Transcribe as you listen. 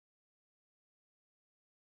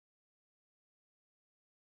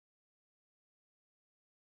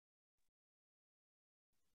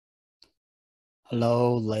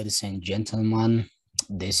Hello, ladies and gentlemen.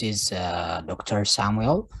 This is Dr.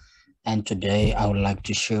 Samuel, and today I would like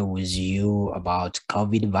to share with you about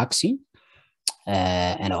COVID vaccine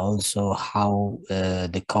and also how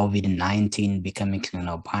the COVID-19 becoming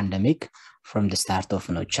pandemic from the start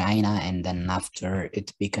of China, and then after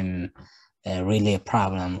it became really a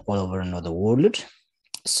problem all over the world.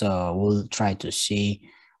 So we'll try to see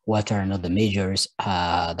what are the measures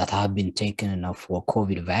that have been taken for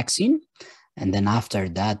COVID vaccine, and then after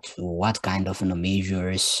that, what kind of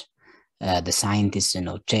measures the scientists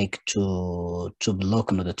take to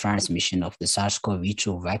block the transmission of the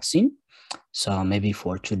SARS-CoV-2 vaccine. So maybe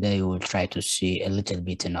for today we'll try to see a little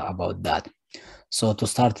bit about that. So to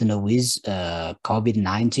start with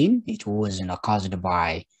COVID-19, it was caused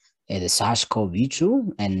by the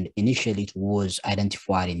SARS-CoV-2, and initially it was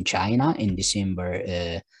identified in China in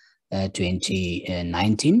December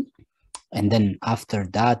 2019, and then after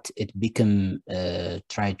that it became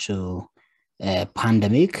try to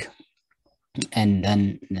pandemic, and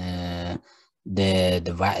then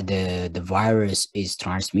the virus is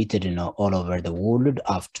transmitted all over the world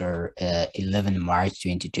after 11 March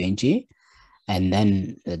 2020, and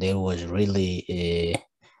then there was really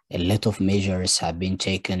a lot of measures have been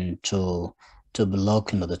taken to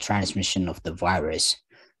block the transmission of the virus.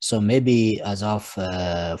 So maybe as of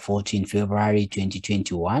 14 February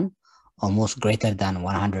 2021, almost greater than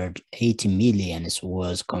 180 million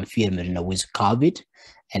was confirmed with COVID,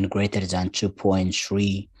 and greater than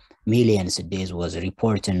 2.3 million days was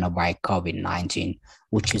reported by COVID-19,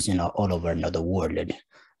 which is all over the world.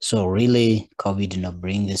 So really, COVID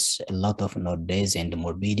brings a lot of deaths and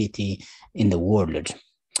morbidity in the world.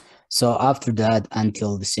 So after that,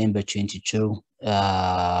 until December 22,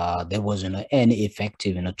 there wasn't any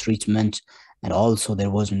effective treatment, and also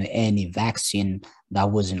there wasn't any vaccine that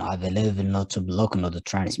wasn't available not to block the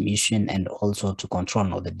transmission and also to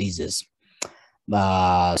control the disease.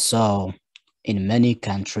 So in many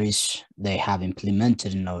countries, they have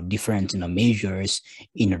implemented different measures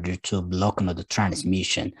in order to block the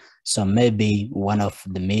transmission. So maybe one of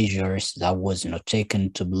the measures that was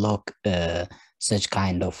taken to block such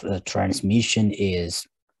kind of transmission is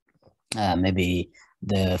maybe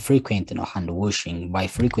the frequent hand washing. By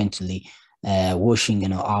frequently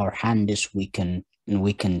washing our hands, we can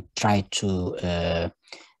try to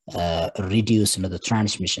reduce the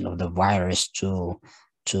transmission of the virus to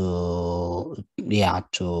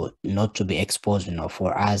not to be exposed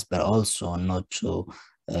for us, but also not to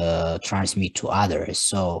transmit to others.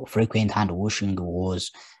 So frequent hand washing was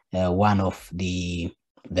one of the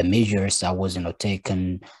measures that was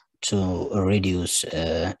taken to reduce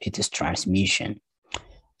its transmission.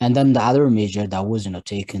 And then the other measure that was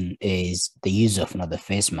taken is the use of the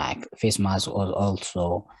face mask. Face mask was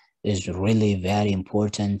also is really very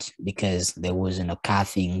important because there was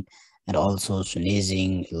coughing and also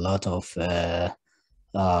sneezing, a lot of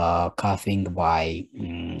coughing by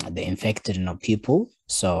the infected people.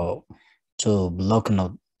 So to block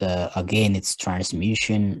again its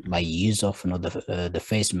transmission by use of the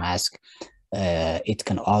face mask, it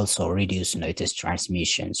can also reduce its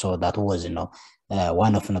transmission. So that was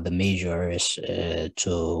one of the measures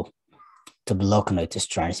to block its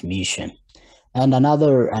transmission. And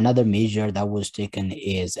another measure that was taken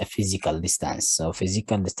is a physical distance. So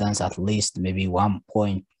physical distance at least maybe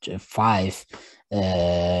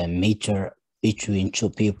 1.5 meter between two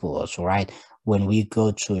people also, right? When we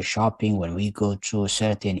go to shopping, when we go to a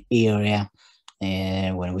certain area,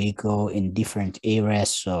 and when we go in different areas,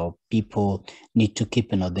 so people need to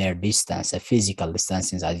keep their distance, a physical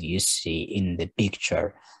distancing, as you see in the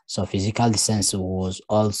picture. So physical distance was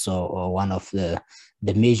also one of the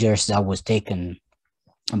measures that was taken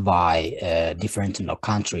by different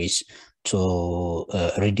countries to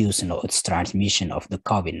reduce its transmission of the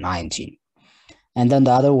COVID-19. And then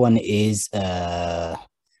the other one is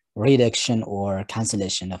reduction or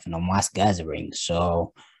cancellation of mass gathering.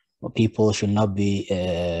 So people should not be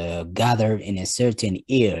gathered in a certain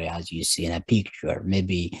area, as you see in a picture.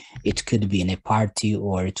 Maybe it could be in a party,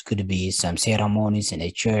 or it could be some ceremonies in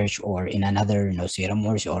a church, or in another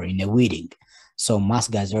ceremonies, or in a wedding. So mass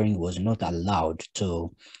gathering was not allowed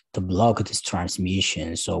to block this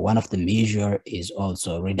transmission. So one of the measures is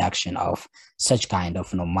also reduction of such kind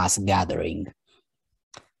of mass gathering.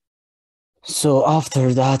 So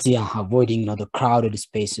after that, avoiding the crowded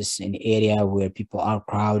spaces in area where people are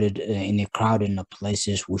crowded, in a crowded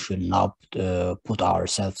places. We should not put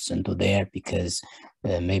ourselves into there, because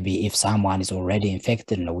maybe if someone is already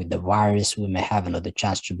infected with the virus, we may have another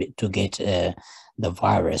chance to get the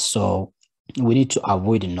virus. So we need to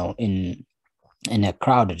avoid in a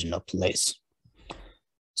crowded place.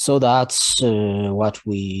 So that's what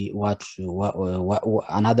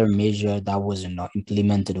another measure that was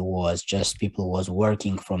implemented was just people was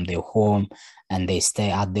working from their home and they stay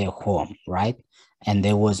at their home, right? And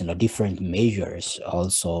there was different measures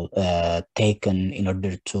also taken in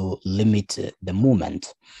order to limit the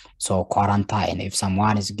movement. So quarantine, if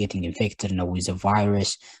someone is getting infected with a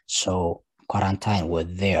virus, so quarantine was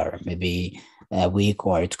there, maybe a week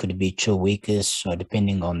or it could be 2 weeks, so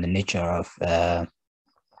depending on the nature of uh,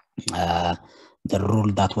 the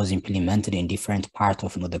rule that was implemented in different parts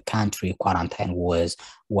of the country. Quarantine was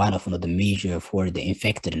one of the measure for the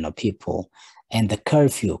infected people, and the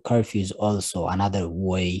curfew is also another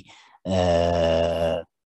way that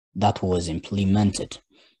was implemented,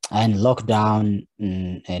 and lockdown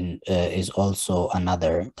is also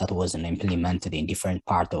another that was implemented in different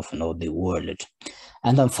part of the world.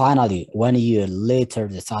 And then finally, 1 year later,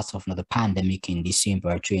 the start of the pandemic in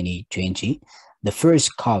December 2020, the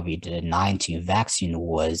first COVID-19 vaccine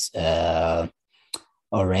was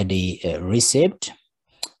already received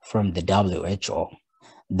from the WHO.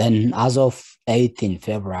 Then as of 18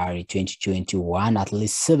 February 2021, at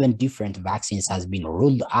least 7 different vaccines has been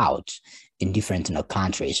rolled out in different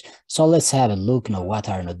countries. So let's have a look what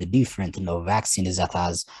are the different vaccines that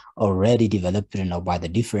has already developed by the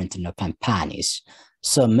different companies.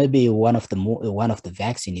 So maybe one of the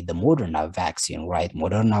vaccine is the Moderna vaccine, right?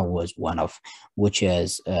 Moderna was one of, which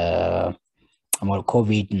is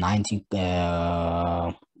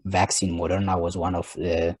COVID-19 vaccine. Moderna was one of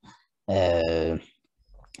the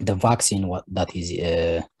vaccine that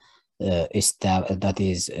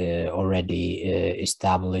is already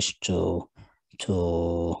established to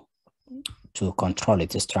control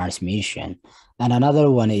its transmission. And another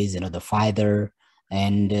one is the Pfizer,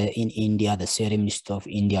 and in India, the Serum Institute of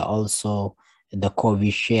India also, the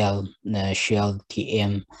Covishield, Shield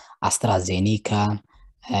TM, AstraZeneca,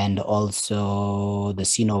 and also the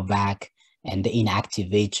Sinovac, and the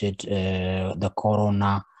inactivated the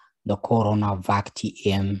CoronaVac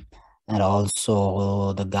TM, and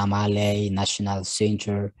also the Gamaleya National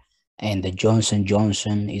Center, and the Johnson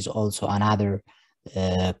Johnson is also another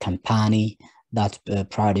company that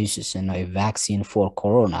produces a vaccine for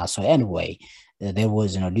corona. So anyway, there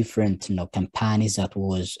was different companies that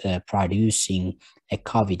was producing a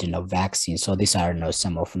COVID vaccine. So these are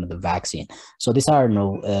some of the vaccine. So these are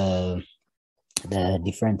the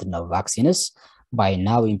different vaccines by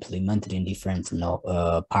now implemented in different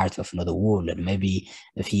parts of the world. And maybe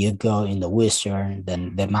if you go in the Western,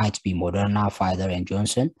 then there might be Moderna, Pfizer, and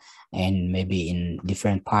Johnson, and maybe in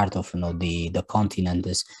different part of the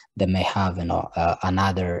continents they may have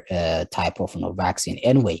another type of vaccine.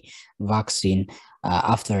 Anyway, vaccine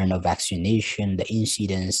after vaccination, the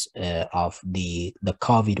incidence of the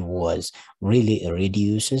COVID was really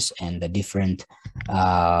reduces, and the different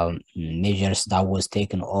measures that was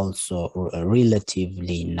taken also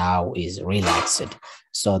relatively now is relaxed.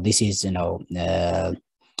 So this is a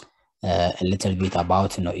little bit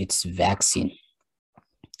about its vaccine.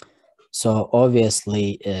 So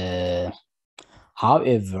obviously,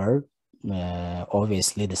 however,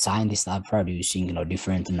 obviously the scientists are producing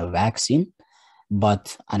different vaccine,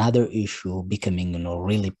 but another issue becoming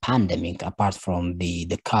really pandemic apart from the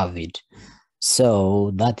COVID.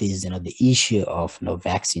 So that is the issue of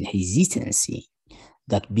vaccine hesitancy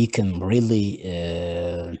that become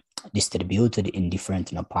really distributed in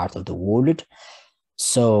different parts of the world.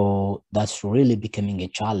 So that's really becoming a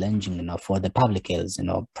challenge for the public health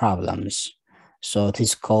problems. So it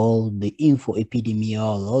is called the info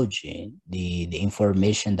epidemiology, the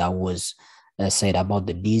information that was said about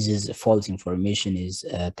the disease. False information is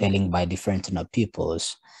telling by different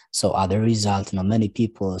peoples. So as a result, many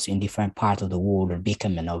peoples in different parts of the world are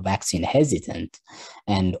becoming vaccine hesitant,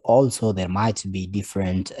 and also there might be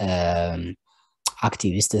different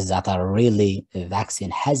activists that are really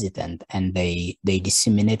vaccine hesitant, and they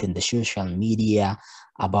disseminate in the social media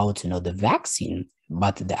about the vaccine,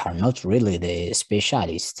 but they are not really the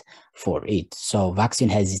specialists for it. So vaccine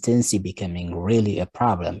hesitancy becoming really a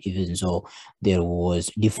problem, even though there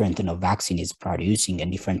was different vaccine is producing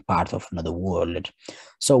in different parts of the world.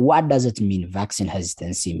 So what does it mean, vaccine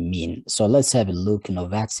hesitancy mean? So let's have a look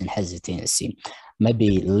vaccine hesitancy.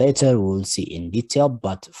 Maybe later we'll see in detail,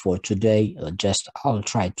 but for today, just I'll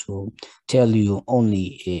try to tell you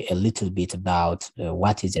only a little bit about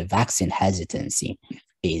what is a vaccine hesitancy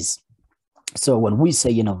is. So when we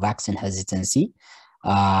say, vaccine hesitancy,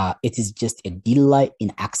 it is just a delay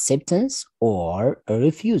in acceptance or a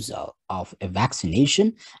refusal of a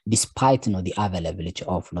vaccination despite, the availability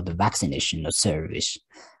of the vaccination service.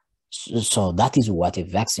 So that is what a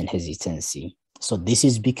vaccine hesitancy So this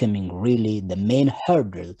is becoming really the main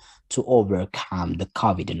hurdle to overcome the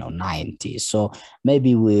COVID-19. So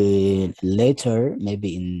maybe we later,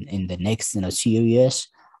 maybe in the next series,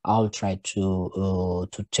 I'll try to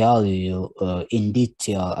tell you in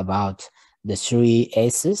detail about the three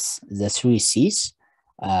S's, the three C's.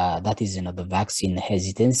 That is the vaccine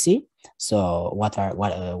hesitancy. So what are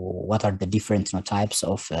the different types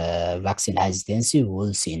of vaccine hesitancy?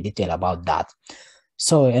 We'll see in detail about that.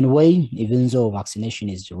 So anyway, even though vaccination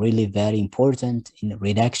is really very important in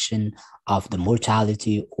reduction of the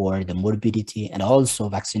mortality or the morbidity, and also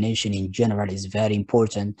vaccination in general is very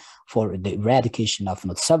important for the eradication of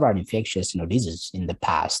several infectious diseases in the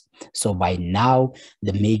past. So by now,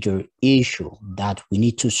 the major issue that we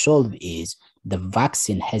need to solve is the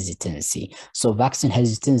vaccine hesitancy. So vaccine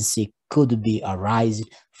hesitancy could be arise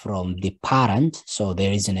from the parent. So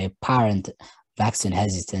there is a parent vaccine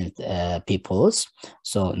hesitant peoples.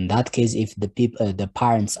 So in that case, if the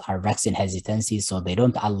parents are vaccine hesitancy, so they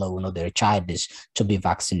don't allow their child to be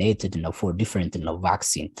vaccinated for different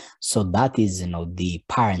vaccine. So that is the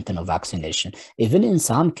parent vaccination. Even in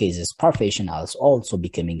some cases, professionals also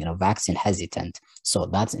becoming vaccine hesitant. So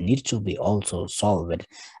that needs to be also solved.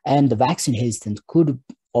 And the vaccine hesitant could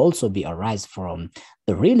also be arise from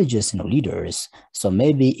the religious leaders. So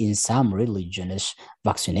maybe in some religions,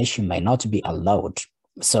 vaccination may not be allowed.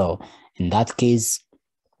 So in that case,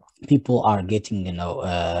 people are getting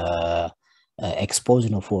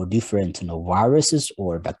exposed for different viruses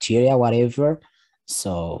or bacteria, whatever.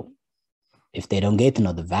 So if they don't get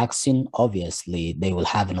the vaccine, obviously they will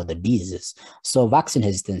have the disease. So vaccine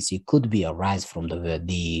hesitancy could be arise from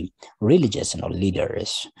the religious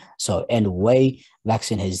leaders. So anyway,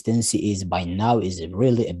 vaccine hesitancy is by now is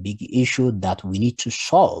really a big issue that we need to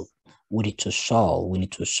solve. We need to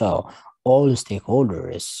solve. All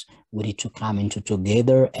stakeholders. We need to come into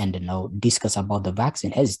together and discuss about the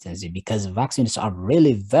vaccine hesitancy, because vaccines are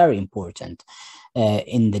really very important.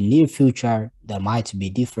 In the near future, there might be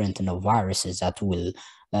different viruses that will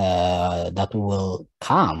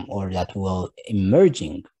come or that will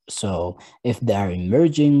emerging. So if they are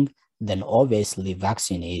emerging, then obviously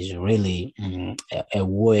vaccine is really a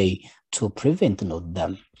way to prevent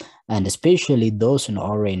them. And especially those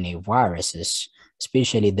RNA viruses,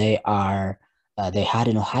 especially they had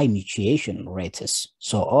high mutation rates.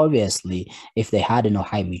 So obviously, if they had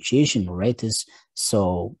high mutation rates,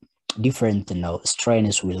 so different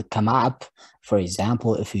strains will come up. For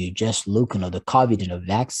example, if you just look the COVID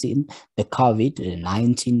vaccine, the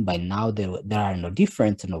COVID-19, by now there are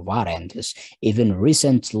different variants. Even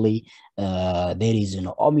recently, there is an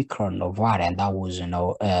Omicron variant that was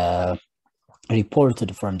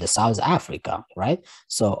reported from the South Africa, right?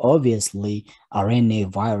 So obviously,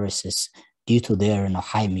 RNA viruses, due to their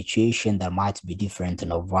high mutation, there might be different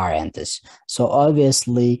variants. So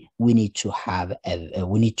obviously, we need to have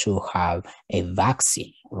a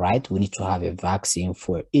vaccine, right? We need to have a vaccine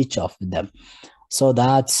for each of them. So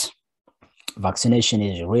that vaccination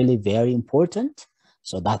is really very important.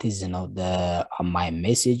 So that is my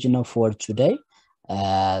message for today.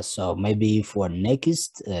 So maybe for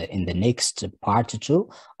next in the next part 2,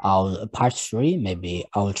 part 3, maybe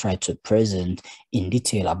I'll try to present in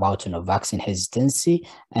detail about vaccine hesitancy,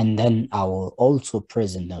 and then I will also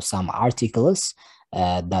present some articles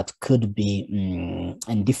that could be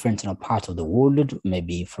in different part of the world,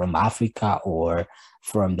 maybe from Africa or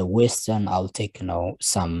from the Western. I'll take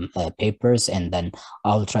some papers, and then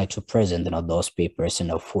I'll try to present those papers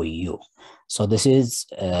for you. So this is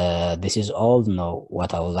all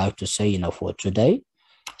what I would like to say for today.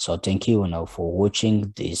 So thank you for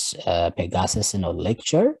watching this Pegasus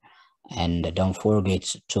lecture, and don't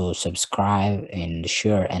forget to subscribe and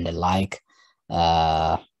share and like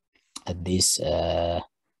this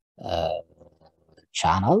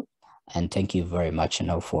channel. And thank you very much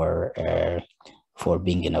for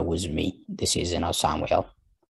being with me. This is Samuel.